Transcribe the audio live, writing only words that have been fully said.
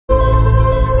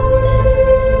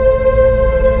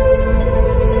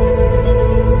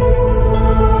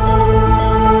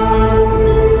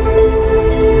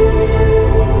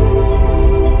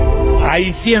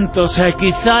Hay cientos,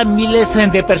 quizá miles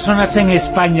de personas en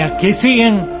España que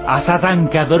siguen a Satán,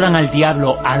 que adoran al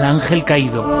diablo, al ángel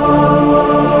caído.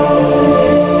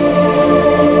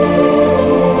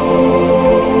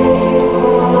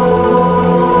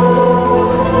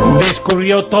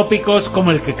 Descubrió tópicos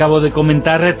como el que acabo de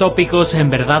comentar, tópicos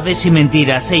en verdades y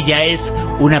mentiras. Ella es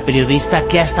una periodista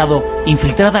que ha estado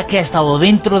infiltrada, que ha estado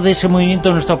dentro de ese movimiento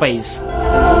en nuestro país.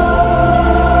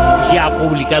 Y ha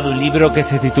publicado un libro que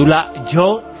se titula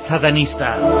Yo,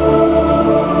 satanista.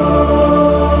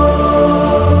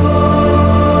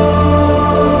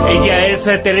 Ella es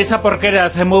Teresa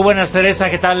Porqueras. Muy buenas, Teresa,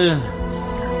 ¿qué tal?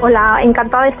 Hola,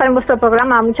 encantada de estar en vuestro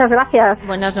programa, muchas gracias.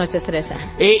 Buenas noches, Teresa.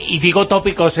 Y digo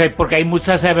tópicos, porque hay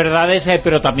muchas verdades,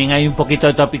 pero también hay un poquito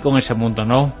de tópico en ese mundo,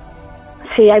 ¿no?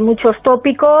 Sí, hay muchos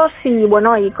tópicos y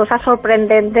bueno, y cosas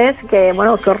sorprendentes que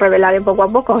os revelaré poco a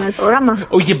poco en el programa.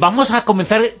 Oye, vamos a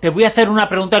comenzar, te voy a hacer una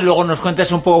pregunta y luego nos cuentas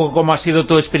un poco cómo ha sido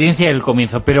tu experiencia en el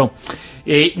comienzo, pero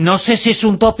no sé si es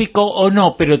un tópico o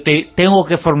no, pero te tengo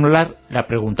que formular la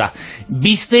pregunta.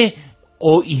 ¿Viste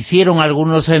o hicieron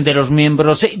algunos de los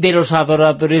miembros, de los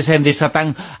adoradores de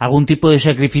Satán, algún tipo de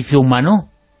sacrificio humano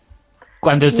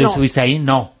cuando tú estuviste ahí?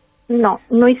 No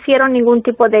hicieron ningún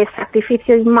tipo de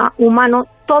sacrificio humano,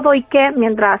 todo y que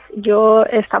mientras yo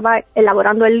estaba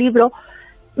elaborando el libro,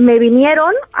 me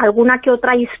vinieron alguna que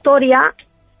otra historia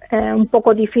un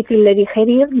poco difícil de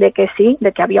digerir, de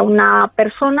que había una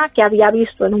persona que había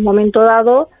visto en un momento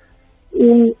dado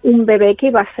un bebé que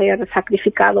iba a ser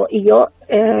sacrificado. Y yo,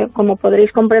 como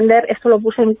podréis comprender, esto lo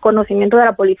puse en conocimiento de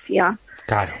la policía.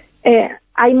 Claro.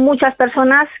 Hay muchas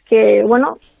personas que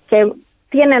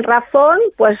tienen razón,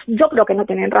 pues yo creo que no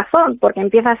tienen razón, porque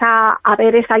empiezas a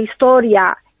ver esa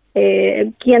historia,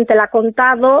 quién te la ha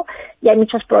contado, y hay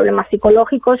muchos problemas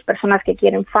psicológicos, personas que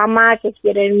quieren fama, que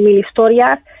quieren mil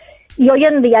historias, y hoy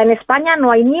en día en España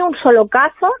no hay ni un solo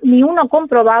caso, ni uno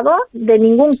comprobado de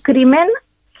ningún crimen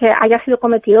que haya sido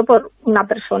cometido por una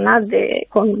persona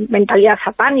con mentalidad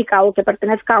satánica o que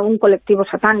pertenezca a un colectivo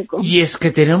satánico. Y es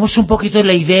que tenemos un poquito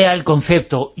la idea, el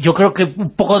concepto, yo creo que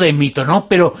un poco de mito, ¿no?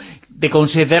 Pero de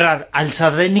considerar al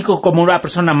satánico como una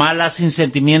persona mala, sin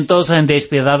sentimientos,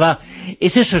 despiadada.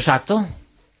 ¿Es eso exacto?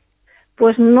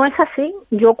 Pues no es así.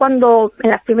 Yo en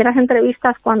las primeras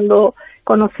entrevistas, cuando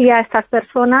conocí a estas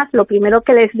personas, lo primero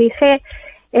que les dije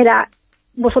era: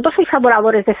 vosotros sois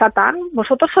adoradores de Satán,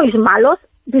 vosotros sois malos,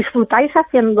 disfrutáis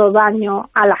haciendo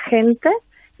daño a la gente.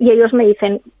 Y ellos me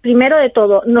dicen, primero de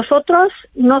todo, nosotros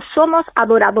no somos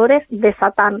adoradores de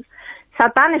Satán.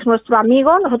 Satán es nuestro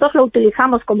amigo, nosotros lo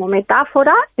utilizamos como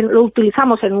metáfora, lo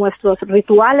utilizamos en nuestros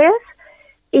rituales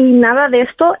y nada de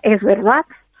esto es verdad.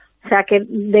 O sea que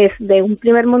desde un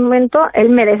primer momento él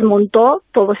me desmontó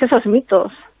todos esos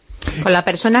mitos. Con la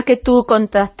persona que tú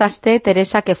contactaste,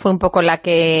 Teresa, que fue un poco la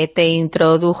que te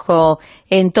introdujo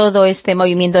en todo este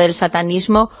movimiento del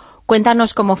satanismo,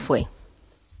 cuéntanos cómo fue.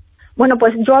 Bueno,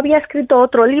 pues yo había escrito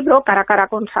otro libro, Cara a cara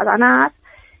con Satanás,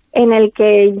 en el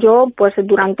que yo, pues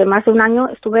durante más de un año,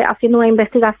 estuve haciendo una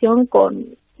investigación con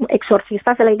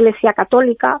exorcistas de la Iglesia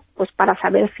Católica, pues para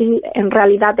saber si en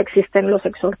realidad existen los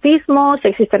exorcismos, si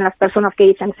existen las personas que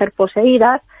dicen ser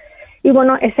poseídas. Y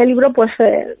bueno, ese libro, pues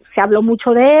se habló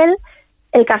mucho de él.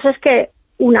 El caso es que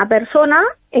una persona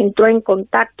entró en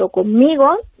contacto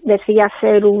conmigo, decía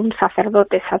ser un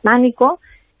sacerdote satánico,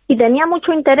 y tenía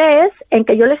mucho interés en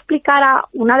que yo le explicara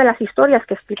una de las historias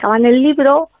que explicaba en el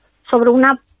libro sobre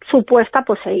una supuesta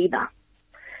poseída.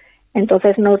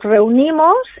 Entonces nos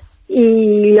reunimos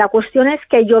y la cuestión es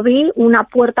que yo vi una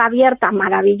puerta abierta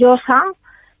maravillosa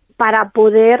para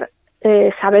poder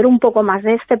saber un poco más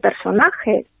de este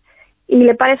personaje. Y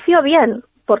le pareció bien,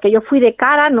 porque yo fui de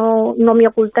cara, no me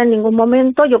oculté en ningún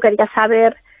momento, yo quería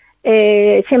saber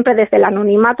siempre desde el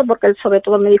anonimato, porque él sobre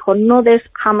todo me dijo, no des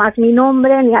jamás mi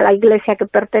nombre, ni a la iglesia que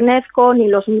pertenezco, ni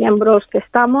los miembros que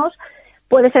estamos,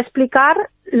 puedes explicar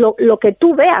lo que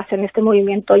tú veas en este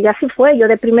movimiento. Y así fue, yo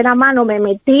de primera mano me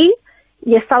metí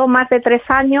y he estado más de 3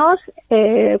 años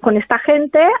con esta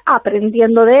gente,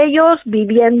 aprendiendo de ellos,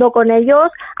 viviendo con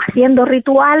ellos, haciendo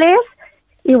rituales.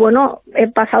 Y bueno, he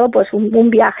pasado pues un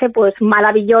viaje pues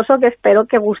maravilloso que espero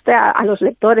que guste a los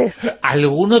lectores.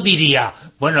 Alguno diría,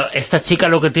 bueno, esta chica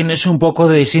lo que tiene es un poco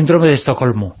de síndrome de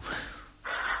Estocolmo.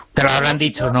 Te lo habrán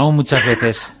dicho, ¿no? Muchas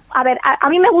veces. A ver, a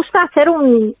mí me gusta hacer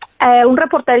un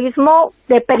reporterismo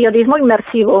de periodismo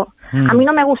inmersivo. A mí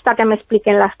no me gusta que me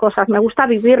expliquen las cosas, me gusta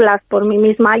vivirlas por mí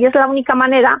misma y es la única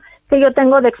manera que yo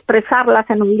tengo de expresarlas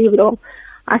en un libro.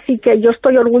 Así que yo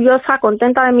estoy orgullosa,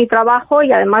 contenta de mi trabajo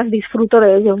y además disfruto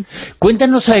de ello.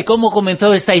 Cuéntanos cómo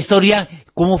comenzó esta historia,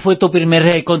 cómo fue tu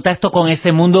primer contacto con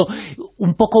este mundo.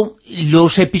 un poco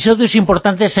los episodios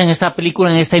importantes en esta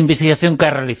película, en esta investigación que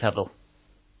has realizado.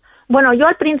 Bueno, yo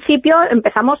al principio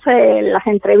empezamos las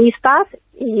entrevistas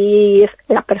y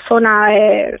la persona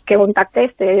que contacté,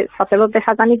 este sacerdote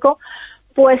satánico,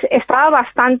 pues estaba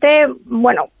bastante,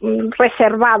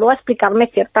 reservado a explicarme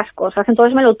ciertas cosas.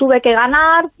 Entonces me lo tuve que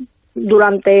ganar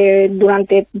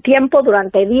durante tiempo,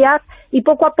 durante días, y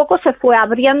poco a poco se fue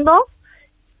abriendo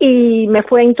y me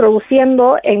fue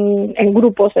introduciendo en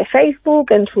grupos de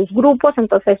Facebook, en sus grupos.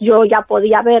 Entonces yo ya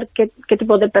podía ver qué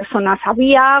tipo de personas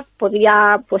había,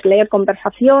 podía pues leer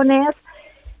conversaciones,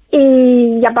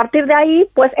 y a partir de ahí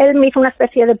pues él me hizo una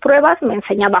especie de pruebas, me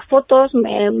enseñaba fotos,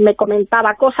 me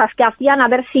comentaba cosas que hacían a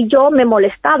ver si yo me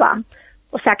molestaba.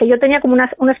 O sea que yo tenía como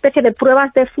una especie de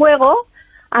pruebas de fuego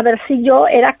a ver si yo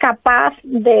era capaz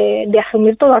de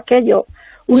asumir todo aquello.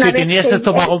 Si tenías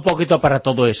estómago un poquito para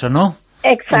todo eso, ¿no?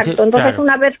 Exacto. Entonces, claro,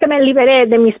 una vez que me liberé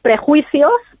de mis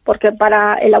prejuicios, porque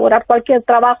para elaborar cualquier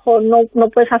trabajo no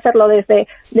puedes hacerlo desde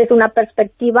una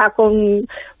perspectiva con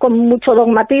mucho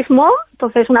dogmatismo,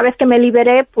 entonces una vez que me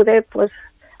liberé pude pues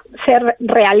ser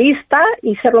realista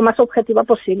y ser lo más objetiva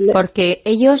posible. Porque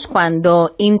ellos,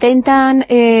 cuando intentan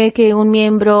que un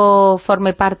miembro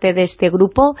forme parte de este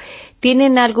grupo,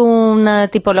 ¿tienen alguna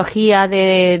tipología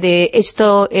de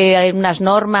esto, unas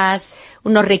normas,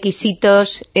 unos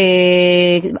requisitos?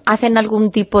 ¿Hacen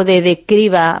algún tipo de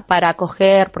criba para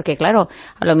acoger? Porque claro,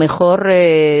 a lo mejor,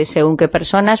 según qué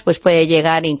personas, pues puede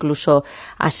llegar incluso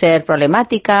a ser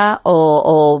problemática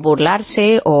o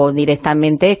burlarse, o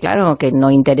directamente, claro, que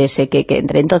no interese que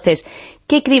entre. Entonces,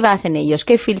 ¿qué criba hacen ellos?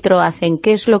 ¿Qué filtro hacen?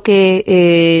 ¿Qué es lo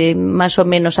que más o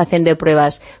menos hacen de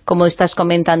pruebas, como estás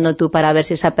comentando tú, para ver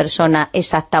si esa persona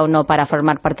es apta o no para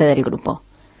formar parte del grupo?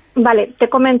 Vale, te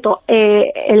comento,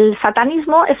 el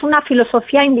satanismo es una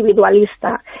filosofía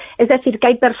individualista, es decir, que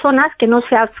hay personas que no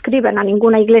se adscriben a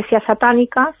ninguna iglesia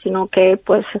satánica, sino que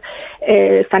pues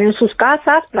están en sus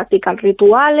casas, practican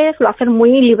rituales, lo hacen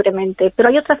muy libremente, pero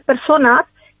hay otras personas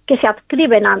que se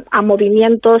adscriben a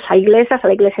movimientos, a iglesias, a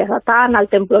la iglesia de Satán, al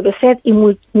templo de Set y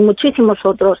muchísimos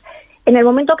otros. En el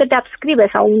momento que te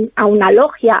adscribes a una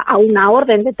logia, a una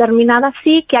orden determinada,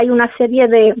 sí que hay una serie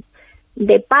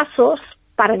de pasos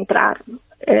para entrar.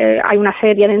 Hay una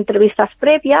serie de entrevistas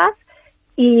previas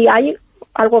y hay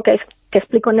algo que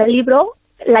explico en el libro,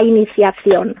 la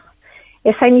iniciación.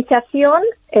 Esa iniciación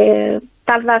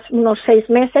tardas unos 6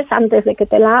 meses antes de que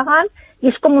te la hagan y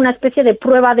es como una especie de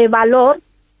prueba de valor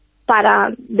para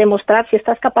demostrar si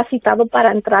estás capacitado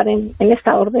para entrar en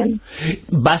esta orden.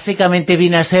 Básicamente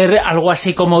viene a ser algo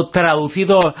así como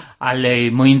traducido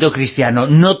al movimiento cristiano.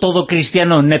 No todo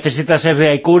cristiano necesita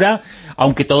ser cura,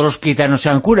 aunque todos los cristianos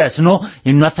sean curas, ¿no?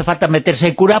 Y no hace falta meterse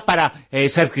en cura para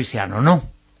ser cristiano, ¿no?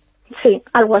 Sí,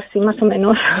 algo así, más o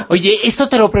menos. Oye, esto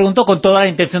te lo pregunto con toda la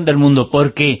intención del mundo,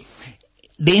 porque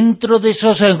dentro de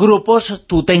esos grupos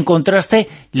tú te encontraste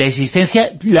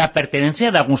la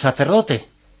pertenencia de algún sacerdote.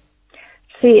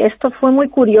 Sí, esto fue muy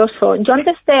curioso. Yo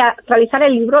antes de realizar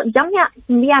el libro ya me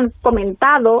habían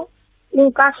comentado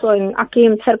un caso aquí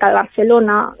cerca de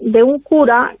Barcelona de un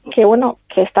cura que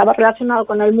estaba relacionado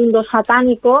con el mundo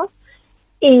satánico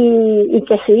y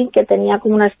que sí, que tenía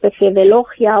como una especie de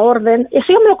logia, orden. Eso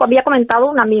ya me lo había comentado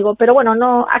un amigo, pero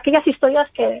no, aquellas historias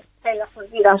que te las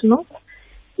olvidas, ¿no?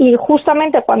 Y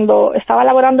justamente cuando estaba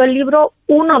elaborando el libro,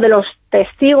 uno de los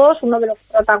testigos, uno de los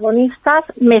protagonistas,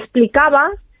 me explicaba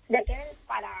de que él,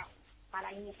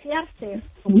 para iniciarse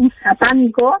como un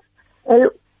satánico, él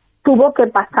tuvo que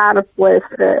pasar,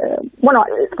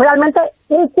 realmente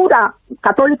un cura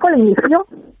católico le inició.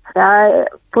 O sea,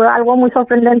 fue algo muy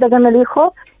sorprendente que me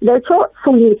dijo. De hecho,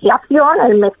 su iniciación,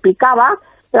 él me explicaba,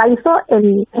 la hizo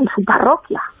en su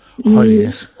parroquia.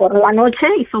 Por la noche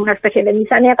hizo una especie de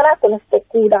misa negra con este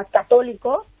cura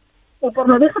católico, y por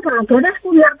lo visto, por lo que he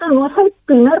descubierto, no es el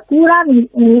primer cura,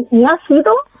 ni ha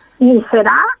sido, ni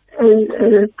será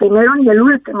el primero ni el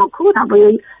último cura,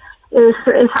 porque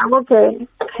es algo que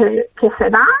se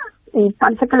da y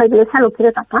parece que la Iglesia lo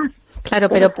quiere tapar. Claro,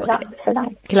 pero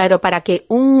claro, para que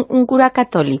un cura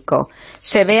católico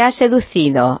se vea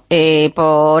seducido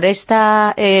por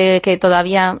esta que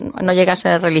todavía no llega a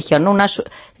ser religión, ¿no?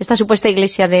 Esta supuesta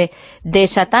iglesia de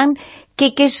Satán,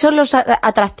 ¿qué son los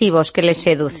atractivos que le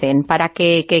seducen para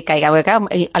que caiga? Porque, claro,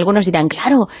 algunos dirán,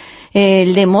 claro,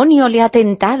 el demonio le ha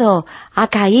tentado, ha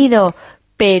caído.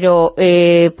 Pero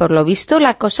por lo visto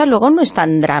la cosa luego no es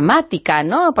tan dramática,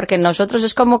 ¿no? Porque nosotros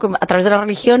es como que a través de la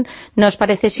religión nos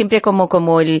parece siempre como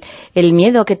el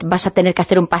miedo, que vas a tener que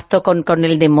hacer un pacto con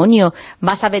el demonio,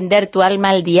 vas a vender tu alma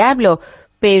al diablo.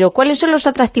 Pero ¿cuáles son los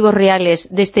atractivos reales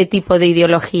de este tipo de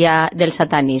ideología del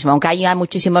satanismo? Aunque haya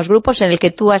muchísimos grupos en el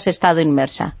que tú has estado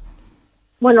inmersa.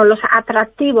 bueno, los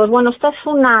atractivos. Bueno, esto es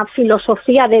una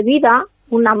filosofía de vida,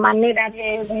 una manera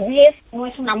de vivir, no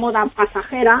es una moda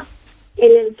pasajera,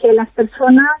 en el que las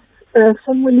personas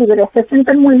son muy libres, se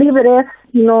sienten muy libres,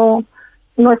 no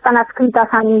están adscritas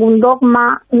a ningún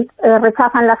dogma,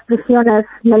 rechazan las prisiones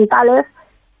mentales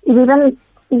y viven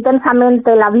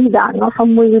intensamente la vida, no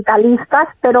son muy vitalistas,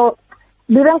 pero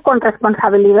viven con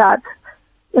responsabilidad.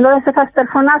 Entonces esas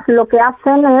personas lo que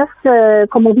hacen es,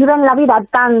 como viven la vida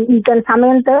tan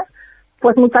intensamente,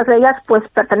 pues muchas de ellas pues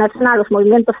pertenecen a los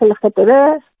movimientos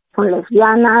LGTB, son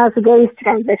lesbianas, gays,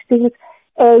 transvestis,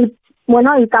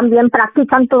 y también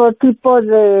practican todo tipo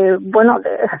de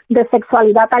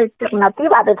sexualidad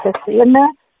alternativa, desde CM,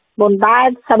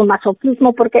 bondad,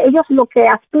 sadomasoquismo, porque ellos lo que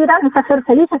aspiran es a ser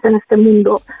felices en este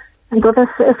mundo. Entonces,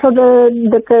 eso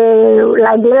de que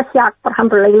la Iglesia, por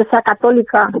ejemplo, la Iglesia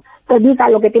católica, te diga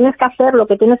lo que tienes que hacer, lo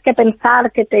que tienes que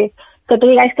pensar, que te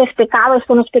diga esto es pecado,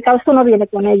 esto no es pecado, esto no viene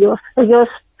con ellos. Ellos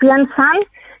piensan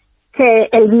que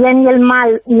el bien y el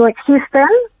mal no existen,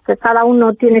 que cada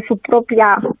uno tiene su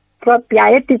propia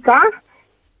ética,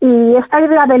 y esta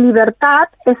idea de libertad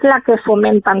es la que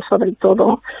fomentan sobre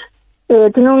todo.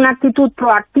 Tienen una actitud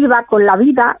proactiva con la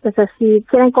vida, es decir,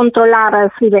 quieren controlar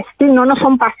su destino, no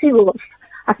son pasivos.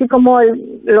 Así como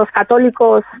los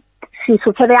católicos, si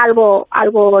sucede algo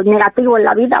negativo en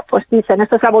la vida, pues dicen,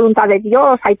 esto es la voluntad de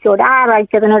Dios, hay que orar, hay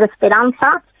que tener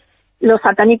esperanza. Los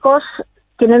satánicos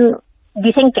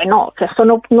dicen que no, que esto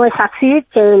no es así,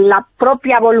 que la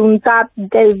propia voluntad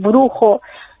del brujo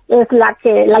es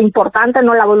la importante,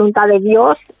 no la voluntad de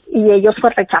Dios, y ellos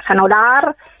pues rechazan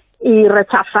orar y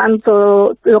rechazan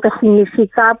todo lo que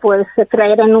significa pues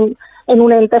creer en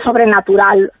un ente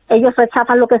sobrenatural. Ellos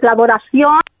rechazan lo que es la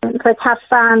adoración,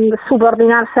 rechazan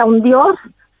subordinarse a un Dios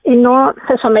y no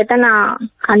se someten a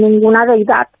ninguna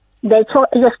deidad. De hecho,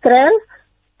 ellos creen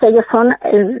que ellos son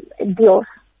el Dios,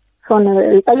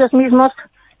 ellos mismos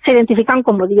se identifican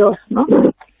como Dios, ¿no?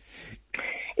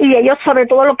 Y ellos sobre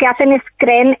todo lo que hacen es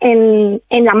creen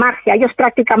en la magia. Ellos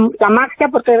practican la magia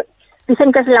porque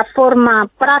dicen que es la forma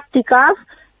práctica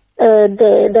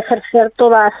de ejercer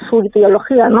toda su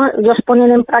ideología, ¿no? Ellos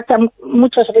ponen en práctica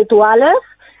muchos rituales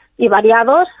y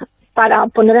variados para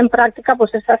poner en práctica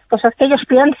pues esas cosas que ellos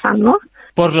piensan, ¿no?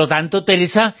 Por lo tanto,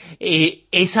 Teresa,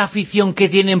 esa afición que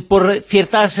tienen por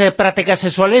ciertas prácticas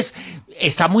sexuales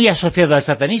está muy asociada al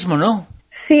satanismo, ¿no?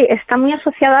 Sí, está muy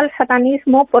asociada al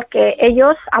satanismo porque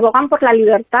ellos abogan por la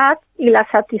libertad y la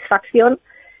satisfacción.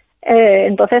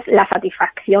 Entonces, la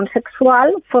satisfacción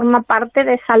sexual forma parte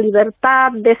de esa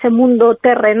libertad, de ese mundo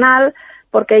terrenal,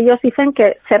 porque ellos dicen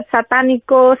que ser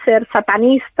satánico, ser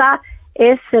satanista,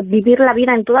 es vivir la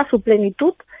vida en toda su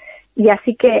plenitud. Y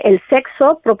así que el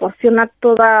sexo proporciona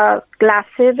toda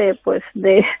clase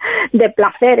de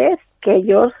placeres que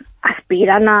ellos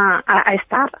aspiran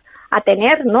a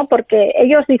tener, ¿no? Porque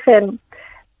ellos dicen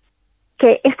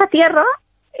que esta tierra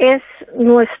es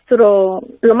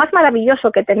lo más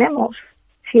maravilloso que tenemos.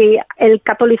 Si el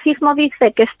catolicismo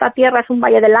dice que esta tierra es un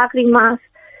valle de lágrimas,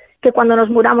 que cuando nos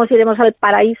muramos iremos al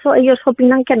paraíso, ellos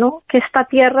opinan que no, que esta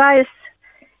tierra es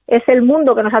el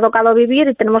mundo que nos ha tocado vivir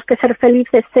y tenemos que ser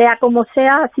felices sea como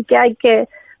sea, así que hay que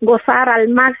gozar al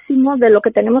máximo de lo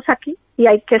que tenemos aquí y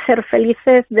hay que ser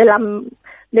felices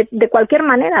de cualquier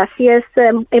manera, si es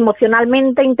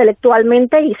emocionalmente,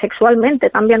 intelectualmente y sexualmente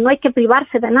también. No hay que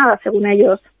privarse de nada, según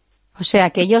ellos. O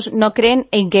sea, que ellos no creen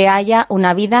en que haya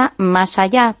una vida más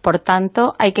allá, por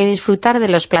tanto, hay que disfrutar de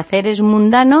los placeres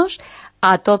mundanos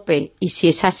a tope. Y si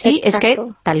es así, exacto, es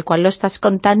que, tal cual lo estás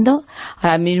contando,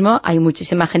 ahora mismo hay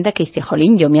muchísima gente que dice,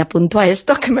 jolín, yo me apunto a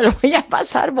esto, que me lo voy a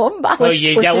pasar bomba.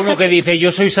 Oye, ya uno que dice,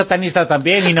 yo soy satanista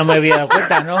también y no me había dado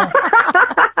cuenta, ¿no?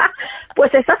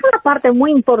 Pues esa es una parte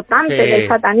muy importante del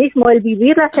satanismo, el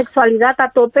vivir la sexualidad a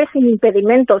tope sin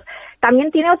impedimentos.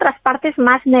 También tiene otras partes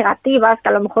más negativas, que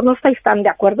a lo mejor no estáis tan de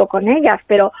acuerdo con ellas,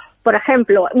 pero, por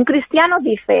ejemplo, un cristiano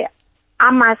dice,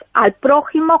 amas al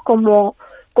prójimo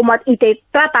y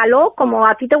trátalo como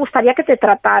a ti te gustaría que te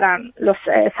trataran. Los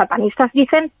satanistas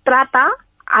dicen, trata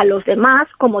a los demás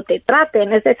como te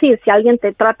traten, es decir, si alguien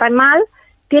te trata mal,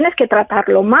 tienes que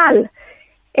tratarlo mal.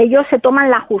 Ellos se toman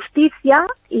la justicia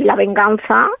y la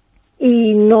venganza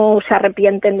y no se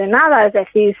arrepienten de nada. Es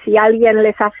decir, si alguien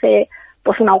les hace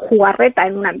pues una jugarreta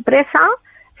en una empresa,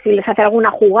 si les hace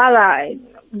alguna jugada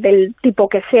del tipo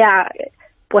que sea,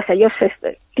 pues ellos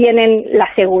tienen la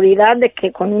seguridad de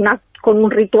que con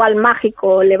un ritual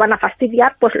mágico le van a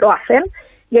fastidiar, pues lo hacen.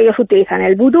 Y ellos utilizan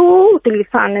el vudú,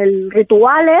 utilizan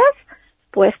rituales,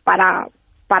 pues para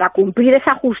cumplir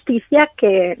esa justicia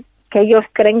que ellos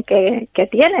creen que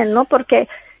tienen, ¿no? Porque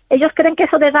ellos creen que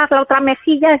eso de dar la otra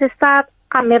mejilla es estar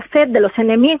a merced de los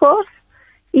enemigos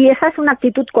Y esa es una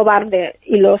actitud cobarde.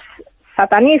 Y los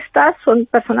satanistas son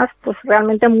personas pues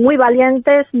realmente muy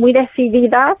valientes, muy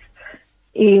decididas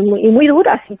y muy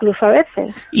duras incluso a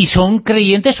veces. ¿Y son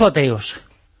creyentes o ateos?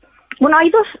 Bueno,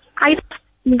 hay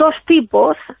dos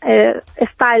tipos.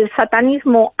 Está el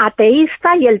satanismo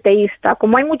ateísta y el teísta.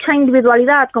 Como hay mucha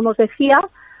individualidad, como os decía,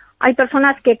 hay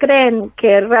personas que creen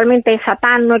que realmente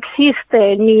Satán no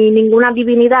existe, ni ninguna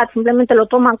divinidad, simplemente lo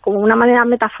toman como una manera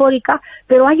metafórica,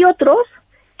 pero hay otros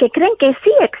que creen que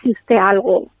sí existe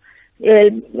algo.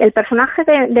 El personaje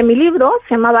de mi libro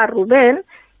se llamaba Rubén,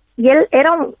 y él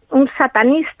era un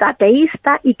satanista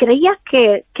ateísta y creía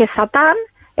que Satán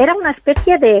era una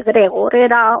especie de egregor,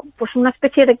 era pues una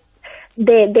especie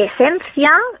de esencia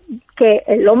que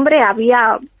el hombre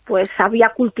había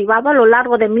cultivado a lo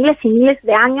largo de miles y miles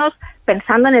de años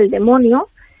pensando en el demonio,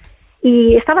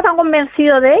 y estaba tan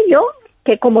convencido de ello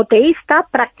que como teísta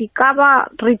practicaba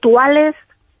rituales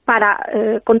para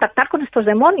contactar con estos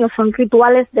demonios. Son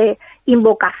rituales de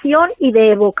invocación y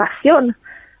de evocación,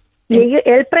 y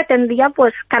él pretendía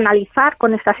pues canalizar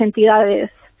con estas entidades,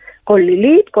 con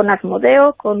Lilith, con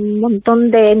Asmodeo, con un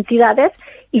montón de entidades,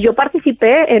 y yo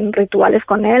participé en rituales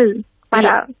con él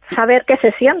para saber qué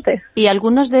se siente. Y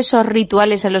algunos de esos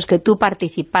rituales en los que tú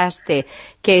participaste,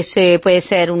 que puede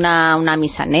ser una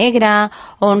misa negra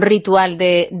o un ritual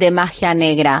de magia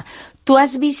negra, ¿tú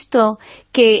has visto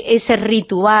que ese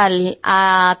ritual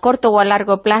a corto o a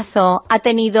largo plazo ha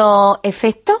tenido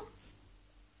efecto?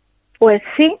 Pues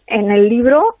sí, en el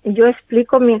libro yo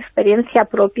explico mi experiencia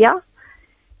propia,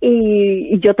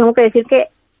 y yo tengo que decir que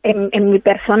en mi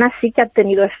persona sí que ha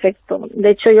tenido efecto.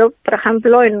 De hecho, yo, por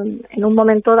ejemplo, en un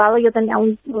momento dado yo tenía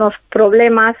unos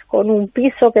problemas con un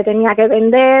piso que tenía que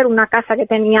vender, una casa que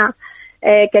tenía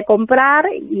que comprar,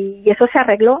 y eso se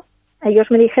arregló. Ellos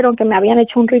me dijeron que me habían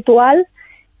hecho un ritual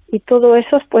y todo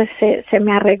eso pues se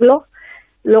me arregló.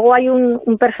 Luego hay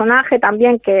un personaje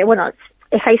también que, bueno,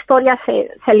 esa historia se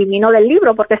eliminó del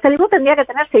libro, porque este libro tendría que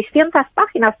tener 600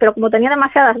 páginas, pero como tenía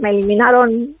demasiadas me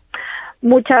eliminaron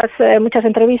muchas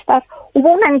entrevistas.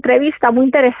 Hubo una entrevista muy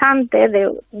interesante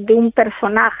de un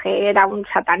personaje, era un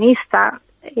satanista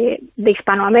de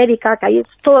Hispanoamérica, que ahí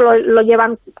todo lo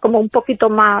llevan como un poquito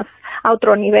más a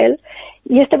otro nivel,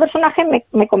 y este personaje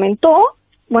me comentó,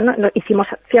 bueno, hicimos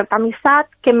cierta amistad,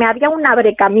 que me haría un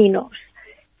abrecaminos,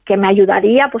 que me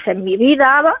ayudaría pues en mi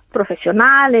vida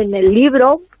profesional, en el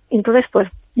libro. Entonces pues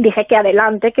dije que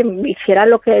adelante, que me hiciera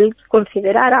lo que él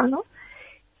considerara, ¿no?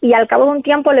 Y al cabo de un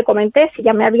tiempo le comenté si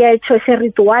ya me había hecho ese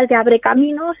ritual de abre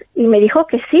caminos, y me dijo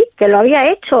que sí, que lo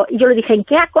había hecho. Y yo le dije, ¿en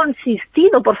qué ha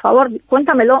consistido? Por favor,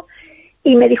 cuéntamelo.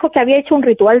 Y me dijo que había hecho un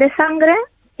ritual de sangre,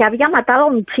 que había matado a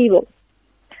un chivo.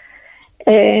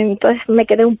 Entonces me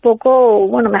quedé un poco,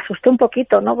 bueno, me asusté un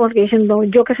poquito, ¿no? Porque diciendo,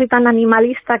 yo que soy tan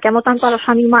animalista, que amo tanto a los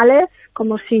animales,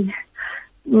 como si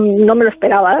no me lo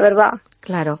esperaba, la verdad.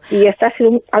 Claro. Y este ha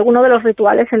sido alguno de los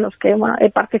rituales en los que he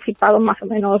participado más o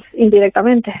menos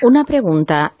indirectamente. Una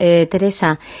pregunta,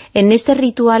 Teresa. En este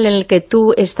ritual en el que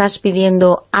tú estás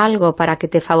pidiendo algo para que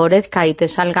te favorezca y te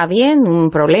salga bien,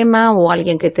 un problema o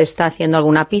alguien que te está haciendo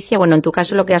alguna picia, bueno, en tu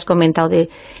caso lo que has comentado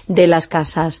de las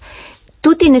casas,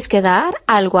 ¿tú tienes que dar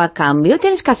algo a cambio?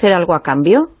 ¿Tienes que hacer algo a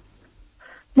cambio?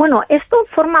 Bueno, esto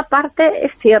forma parte,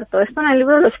 es cierto, esto en el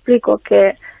libro lo explico,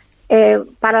 que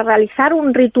para realizar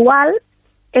un ritual,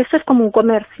 eso es como un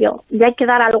comercio, y hay que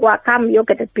dar algo a cambio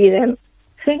que te piden.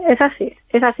 Sí, es así,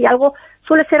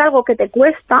 suele ser algo que te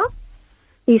cuesta,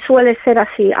 y suele ser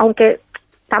así, aunque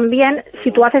también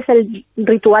si tú haces el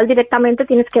ritual directamente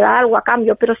tienes que dar algo a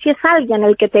cambio, pero si es alguien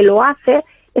el que te lo hace,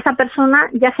 esa persona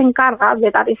ya se encarga de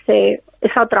dar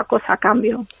esa otra cosa a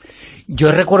cambio.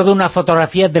 Yo recuerdo una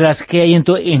fotografía de las que hay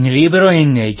en el libro,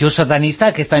 en Yo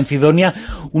Satanista, que está en Cidonia.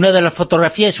 Una de las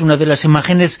fotografías, una de las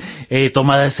imágenes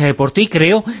tomadas por ti,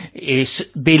 creo,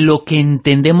 es de lo que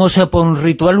entendemos por un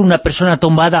ritual, una persona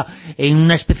tumbada en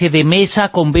una especie de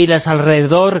mesa con velas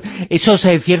alrededor. ¿Eso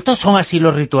es cierto? ¿Son así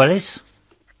los rituales?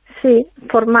 Sí,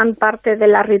 forman parte de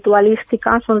la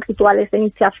ritualística, son rituales de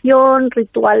iniciación,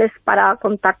 rituales para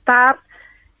contactar,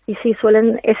 y sí,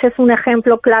 ese es un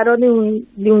ejemplo claro de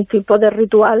un tipo de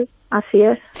ritual, así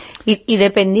es. Y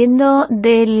dependiendo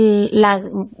de la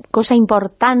cosa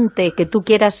importante que tú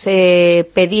quieras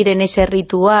pedir en ese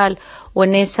ritual, o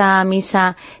en esa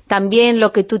misa también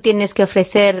lo que tú tienes que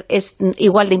ofrecer es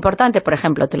igual de importante? Por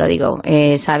ejemplo, te lo digo,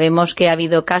 sabemos que ha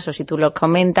habido casos, y tú lo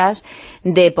comentas,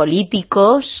 de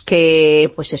políticos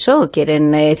que, pues eso,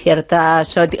 quieren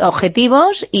ciertos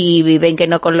objetivos y ven que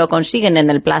no lo consiguen en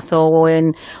el plazo o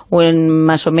en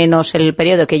más o menos el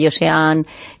periodo que ellos se han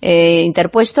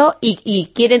interpuesto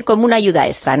y quieren como una ayuda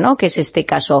extra, ¿no? Que es este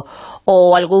caso.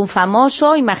 O algún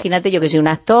famoso, imagínate yo que soy un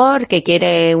actor que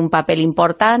quiere un papel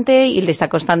importante y le está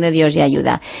costando Dios y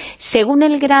ayuda. Según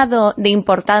el grado de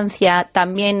importancia,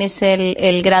 ¿también es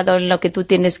el grado en lo que tú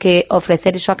tienes que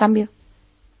ofrecer eso a cambio?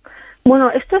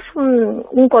 Bueno, esto es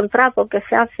un contrato que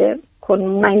se hace con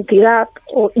una entidad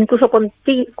o incluso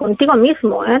contigo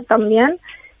mismo también,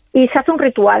 y se hace un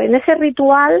ritual. En ese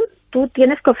ritual tú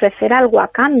tienes que ofrecer algo a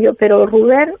cambio, pero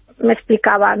Rubén me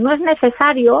explicaba, no es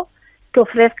necesario que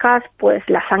ofrezcas pues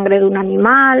la sangre de un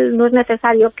animal, no es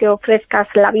necesario que ofrezcas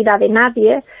la vida de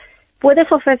nadie, puedes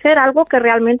ofrecer algo que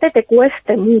realmente te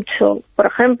cueste mucho. Por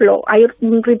ejemplo, hay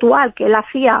un ritual que él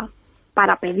hacía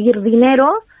para pedir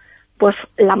dinero, pues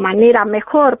la manera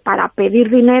mejor para pedir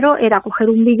dinero era coger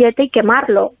un billete y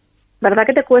quemarlo. ¿Verdad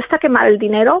que te cuesta quemar el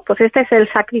dinero? Pues este es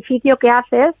el sacrificio que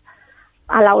haces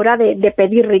a la hora de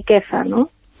pedir riqueza, ¿no?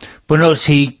 Bueno,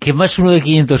 si quemas uno de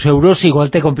 500 euros,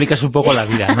 igual te complicas un poco la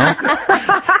vida, ¿no?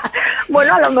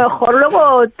 Bueno, a lo mejor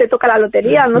luego te toca la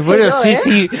lotería, no bueno, sé yo,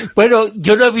 sí. Bueno,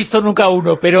 yo no he visto nunca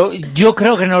uno, pero yo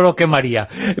creo que no lo quemaría.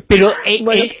 Pero,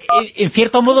 bueno, en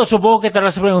cierto modo, supongo que te lo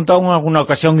has preguntado en alguna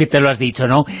ocasión y te lo has dicho,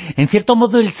 ¿no? En cierto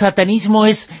modo, el satanismo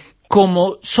es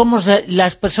como somos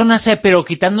las personas, pero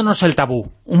quitándonos el tabú,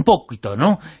 un poquito,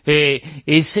 ¿no?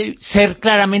 Es ser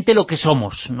claramente lo que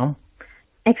somos, ¿no?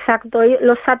 Exacto.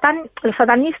 Los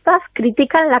satanistas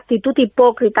critican la actitud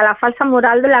hipócrita, la falsa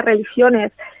moral de las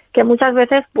religiones, que muchas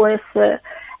veces pues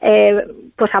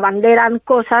abanderan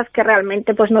cosas que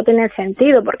realmente pues no tienen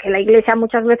sentido, porque la Iglesia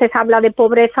muchas veces habla de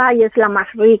pobreza y es la más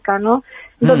rica, ¿no?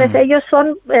 Entonces ellos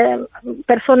son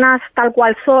personas tal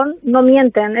cual son, no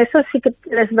mienten, eso sí que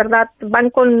es verdad,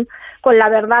 van con la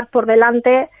verdad por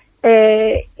delante.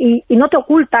 Y no te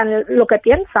ocultan lo que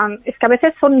piensan, es que a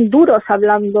veces son duros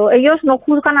hablando, ellos no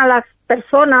juzgan a las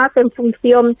personas en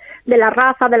función de la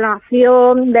raza, de la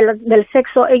nación, del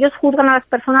sexo, ellos juzgan a las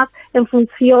personas en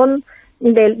función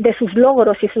de sus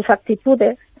logros y sus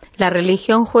actitudes. La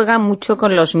religión juega mucho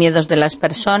con los miedos de las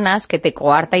personas, que te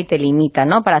coarta y te limita,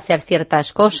 ¿no?, para hacer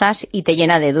ciertas cosas y te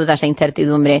llena de dudas e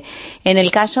incertidumbre. En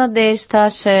el caso de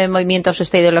estos movimientos,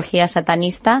 esta ideología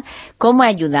satanista, ¿cómo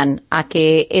ayudan a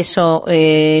que eso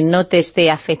no te esté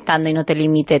afectando y no te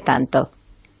limite tanto?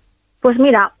 Pues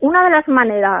mira, una de las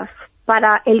maneras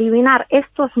para eliminar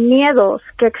estos miedos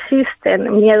que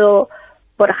existen, miedo,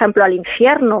 por ejemplo, al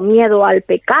infierno, miedo al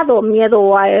pecado,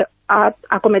 miedo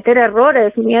a cometer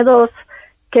errores, miedos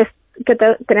que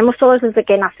tenemos todos desde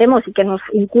que nacemos y que nos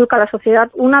inculca la sociedad,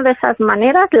 una de esas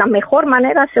maneras, la mejor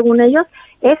manera, según ellos,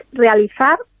 es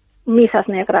realizar misas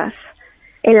negras.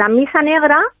 En la misa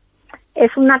negra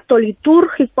es un acto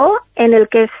litúrgico en el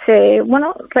que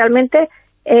realmente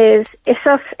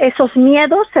esos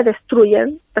miedos se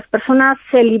destruyen, las personas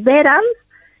se liberan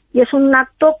y es un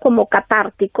acto como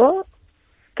catártico,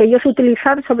 que ellos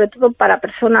utilizan sobre todo para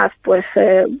personas pues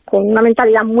con una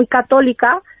mentalidad muy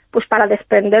católica, pues para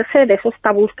desprenderse de esos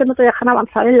tabús que no te dejan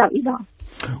avanzar en la vida.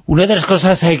 Una de las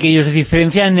cosas que ellos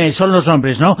diferencian son los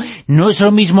nombres, ¿no? No es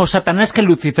lo mismo Satanás que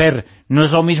Lucifer, no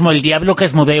es lo mismo el diablo que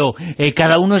Asmodeo,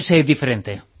 cada uno es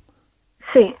diferente.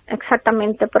 Sí,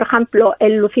 exactamente. Por ejemplo,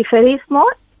 el luciferismo,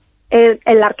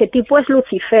 el arquetipo es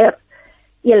Lucifer,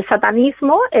 y el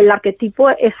satanismo, el arquetipo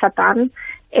es Satán.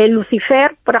 El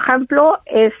Lucifer, por ejemplo,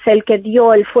 es el que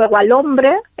dio el fuego al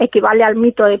hombre, equivale al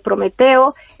mito de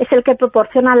Prometeo, es el que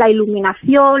proporciona la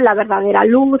iluminación, la verdadera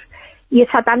luz, y el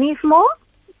satanismo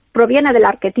proviene del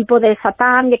arquetipo de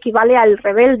Satán y equivale al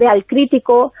rebelde, al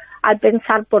crítico, al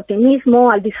pensar por ti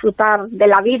mismo, al disfrutar de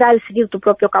la vida, al seguir tu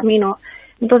propio camino.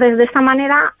 Entonces, de esta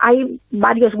manera hay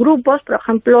varios grupos, por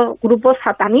ejemplo, grupos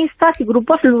satanistas y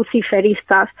grupos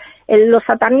luciferistas. Los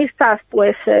satanistas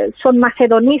pues son más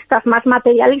hedonistas, más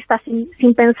materialistas,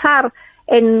 sin pensar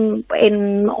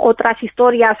en otras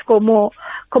historias como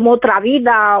otra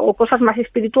vida o cosas más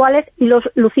espirituales, y los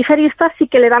luciferistas sí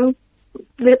que le dan,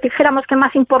 dijéramos que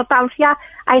más importancia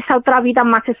a esa otra vida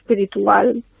más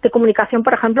espiritual, de comunicación,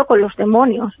 por ejemplo, con los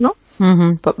demonios, ¿no?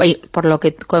 Por lo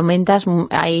que comentas,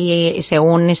 ahí,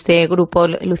 según este grupo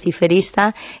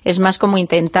luciferista, es más como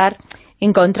intentar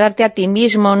encontrarte a ti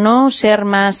mismo, ¿no? Ser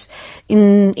más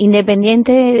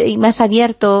independiente y más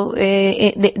abierto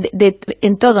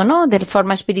en todo, ¿no? De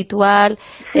forma espiritual,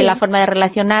 de la forma de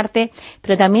relacionarte,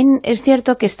 pero también es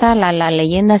cierto que está la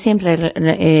leyenda siempre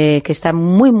que está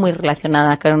muy, muy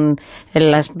relacionada con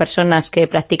las personas que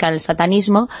practican el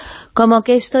satanismo, como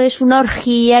que esto es una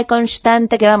orgía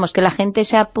constante, que vamos, que la gente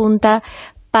se apunta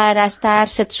para estar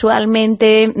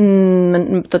sexualmente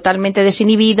totalmente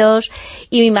desinhibidos,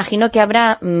 y me imagino que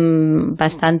habrá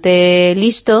bastante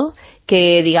listo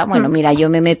que diga, bueno, mira, yo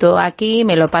me meto aquí,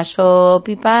 me lo paso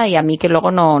pipa y a mí que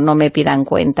luego no me pidan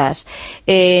cuentas.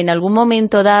 En algún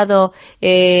momento dado,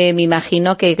 me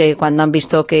imagino que cuando han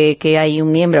visto que hay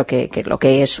un miembro que lo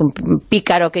que es un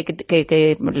pícaro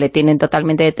que le tienen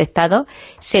totalmente detectado,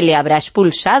 se le habrá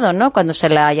expulsado, ¿no?, cuando se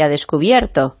la haya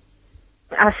descubierto.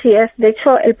 Así es. De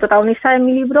hecho, el protagonista de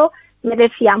mi libro me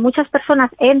decía, muchas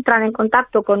personas entran en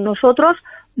contacto con nosotros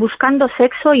buscando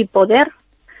sexo y poder,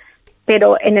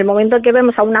 pero en el momento en que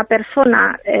vemos a una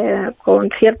persona con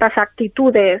ciertas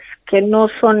actitudes que no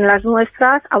son las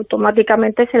nuestras,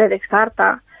 automáticamente se le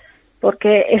descarta,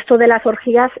 porque esto de las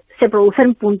orgías se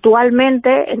producen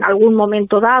puntualmente en algún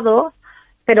momento dado,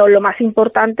 pero lo más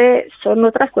importante son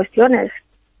otras cuestiones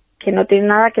que no tiene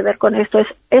nada que ver con esto.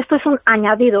 Esto es un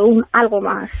añadido, algo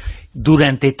más.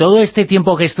 Durante todo este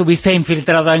tiempo que estuviste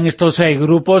infiltrada en estos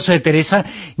grupos, Teresa,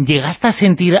 ¿llegaste a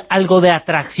sentir algo de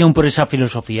atracción por esa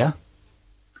filosofía?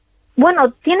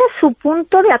 Bueno, tiene su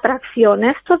punto de atracción,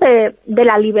 esto de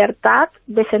la libertad,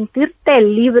 de sentirte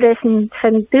libre,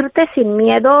 sentirte sin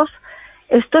miedos.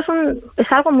 Esto es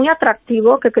algo muy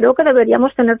atractivo que creo que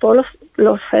deberíamos tener todos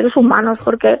los seres humanos,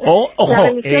 porque ojo,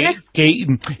 que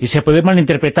se puede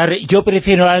malinterpretar. Yo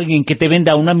prefiero a alguien que te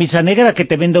venda una misa negra que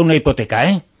te venda una hipoteca,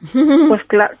 ¿eh? Pues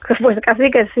claro, pues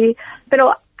casi que sí.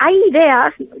 Pero hay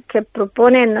ideas que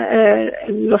proponen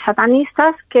los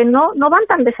satanistas que no van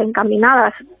tan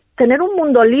desencaminadas. Tener un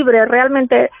mundo libre,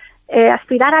 realmente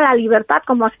aspirar a la libertad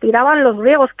como aspiraban los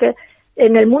griegos, que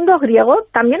en el mundo griego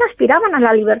también aspiraban a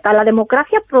la libertad. La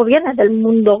democracia proviene del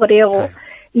mundo griego.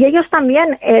 Y ellos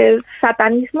también, el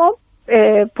satanismo,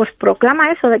 pues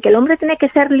proclama eso, de que el hombre tiene que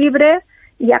ser libre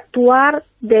y actuar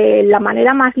de la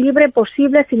manera más libre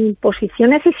posible, sin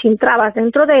imposiciones y sin trabas,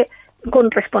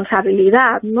 con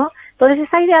responsabilidad, ¿no? Entonces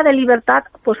esa idea de libertad,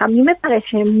 pues a mí me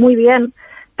parece muy bien.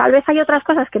 Tal vez hay otras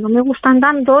cosas que no me gustan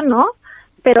tanto, ¿no?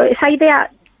 Pero esa idea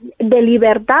de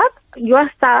libertad, yo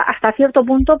hasta cierto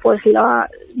punto, pues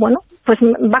pues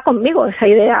va conmigo esa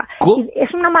idea. Y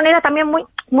es una manera también muy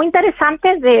muy interesante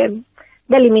de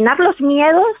eliminar los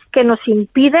miedos que nos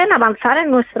impiden avanzar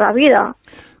en nuestra vida.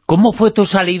 ¿Cómo fue tu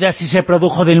salida, si se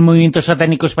produjo, del movimiento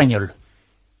satánico español?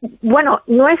 Bueno,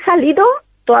 no he salido,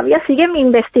 todavía sigue mi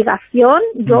investigación.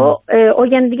 Yo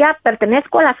hoy en día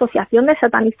pertenezco a la Asociación de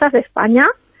Satanistas de España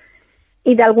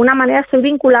y de alguna manera estoy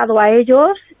vinculado a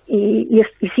ellos y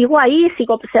sigo ahí,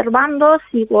 sigo observando,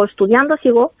 sigo estudiando,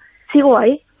 sigo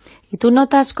ahí. ¿Y tú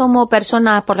notas como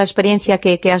persona, por la experiencia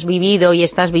que has vivido y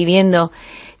estás viviendo,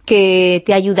 que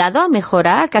te ha ayudado a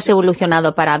mejorar, que has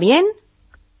evolucionado para bien?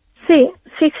 Sí,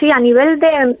 a nivel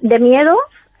de miedos,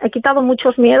 he quitado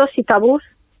muchos miedos y tabús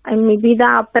en mi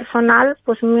vida personal,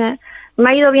 pues me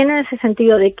ha ido bien en ese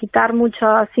sentido, de quitar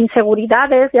muchas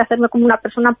inseguridades, de hacerme como una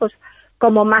persona pues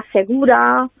como más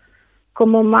segura,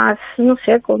 como más, no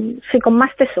sé, con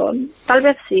más tesón. Tal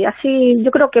vez sí, así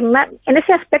yo creo que en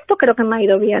ese aspecto creo que me ha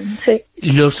ido bien, sí.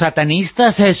 ¿Los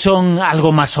satanistas son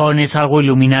algo masones, algo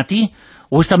Illuminati,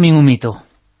 o es también un mito?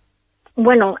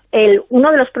 Bueno,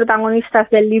 uno de los protagonistas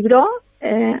del libro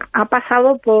ha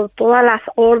pasado por todas las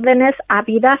órdenes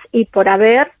habidas y por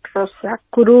haber,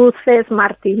 Rosacruces,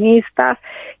 martinistas,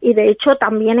 y de hecho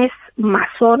también es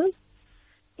masón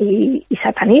y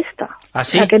satanista. ¿Ah,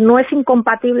 sí? O sea que no es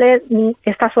incompatible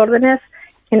estas órdenes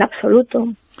en absoluto.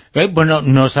 Bueno,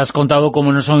 nos has contado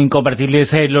cómo no son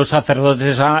incompatibles los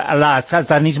sacerdotes al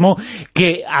satanismo,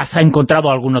 que has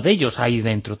encontrado alguno de ellos ahí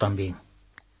dentro también.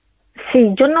 Sí,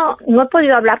 yo no he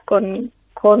podido hablar con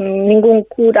ningún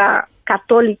cura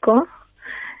católico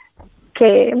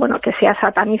que sea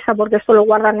satanista, porque esto lo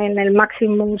guardan en el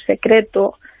máximo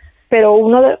secreto. Pero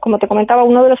como te comentaba,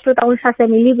 uno de los protagonistas de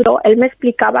mi libro, él me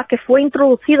explicaba que fue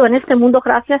introducido en este mundo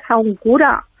gracias a un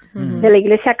cura de la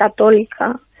Iglesia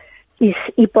Católica.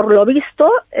 Y por lo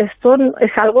visto, esto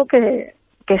es algo que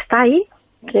está ahí,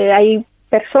 que hay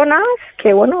personas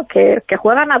que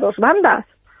juegan a dos bandas.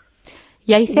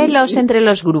 ¿Y hay celos entre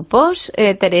los grupos,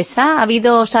 Teresa?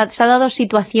 ¿Se ha dado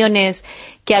situaciones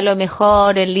que a lo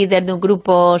mejor el líder de un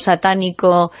grupo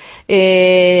satánico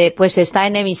pues está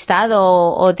enemistado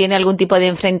o tiene algún tipo de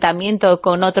enfrentamiento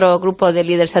con otro grupo de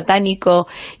líder satánico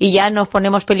y ya nos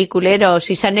ponemos peliculeros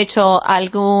y se han hecho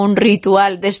algún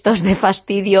ritual de estos de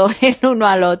fastidio el uno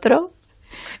al otro?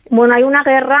 Bueno, hay una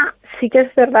guerra, sí que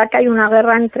es verdad que hay una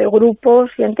guerra entre grupos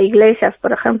y entre iglesias.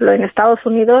 Por ejemplo, en Estados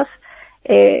Unidos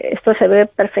esto se ve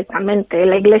perfectamente.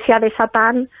 La iglesia de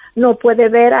Satán no puede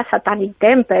ver a Satanic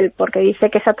Temple porque dice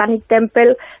que Satanic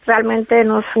Temple realmente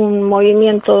no es un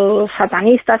movimiento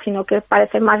satanista, sino que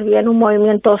parece más bien un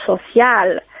movimiento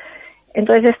social.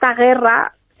 Entonces esta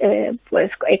guerra pues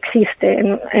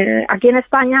existe. Aquí en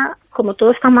España, como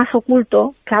todo está más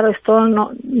oculto, claro, esto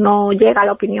no llega a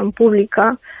la opinión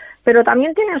pública, pero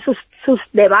también tienen sus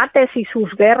debates y sus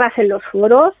guerras en los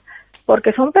foros,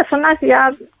 porque son personas, ya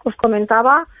os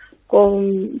comentaba,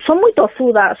 son muy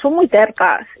tozudas, son muy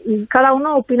tercas, y cada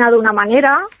uno opina de una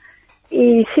manera,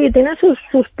 y sí, tienen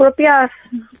sus propias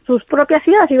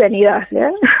idas y venidas,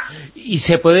 ¿eh? Y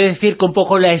se puede decir que un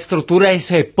poco la estructura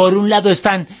es, por un lado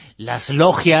están las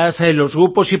logias, los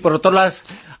grupos, y por otro las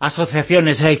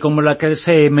asociaciones, como la que os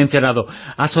he mencionado,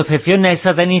 Asociación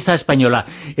Satanista Española.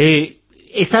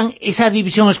 ¿Esa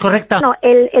división es correcta? No,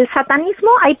 el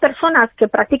satanismo, hay personas que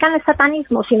practican el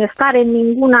satanismo sin estar en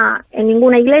ninguna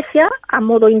iglesia, a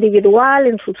modo individual,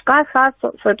 en sus casas,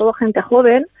 sobre todo gente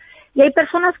joven, y hay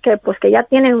personas que ya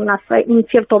tienen un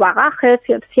cierto bagaje,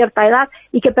 cierta edad,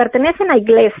 y que pertenecen a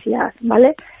iglesias,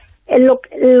 ¿vale?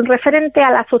 El referente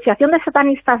a la Asociación de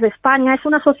Satanistas de España es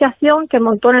una asociación que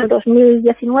montó en el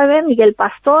 2019 Miguel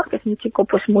Pastor, que es un chico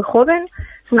pues muy joven,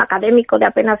 es un académico de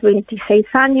apenas 26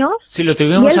 años. Sí, lo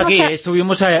tuvimos aquí,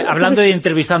 estuvimos hablando y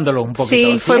entrevistándolo un poquito.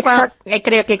 Sí, fue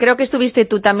creo que estuviste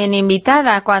tú también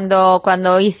invitada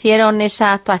cuando hicieron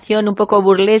esa actuación un poco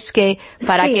burlesque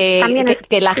para que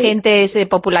la gente se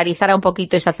popularizara un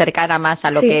poquito y se acercara más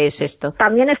a lo que es esto.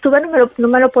 También estuve, no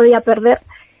me lo podía perder.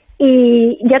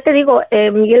 Y ya te digo,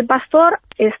 Miguel Pastor,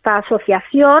 esta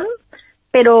asociación,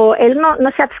 pero él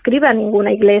no se adscribe a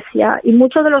ninguna iglesia, y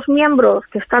muchos de los miembros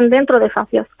que están dentro de esa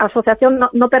asociación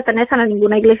no pertenecen a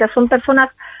ninguna iglesia. Son personas,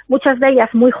 muchas de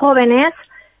ellas muy jóvenes,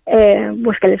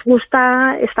 pues que les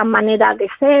gusta esta manera de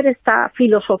ser, esta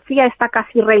filosofía, esta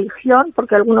casi religión,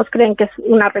 porque algunos creen que es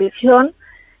una religión,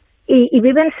 y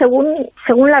viven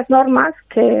según las normas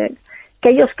que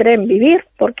ellos creen vivir,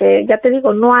 porque ya te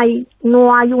digo, no hay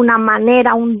una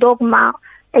manera, un dogma,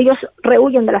 ellos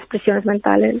rehuyen de las prisiones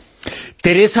mentales.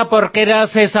 Teresa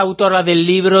Porqueras es autora del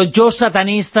libro Yo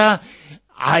Satanista,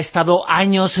 ha estado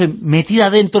años metida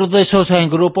dentro de esos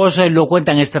grupos, lo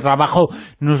cuenta en este trabajo,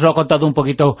 nos lo ha contado un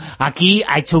poquito aquí,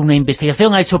 ha hecho una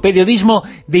investigación, ha hecho periodismo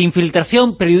de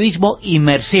infiltración, periodismo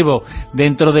inmersivo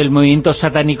dentro del movimiento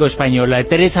satánico español.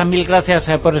 Teresa, mil gracias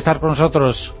por estar con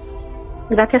nosotros.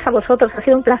 Gracias a vosotros, ha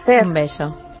sido un placer. Un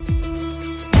beso.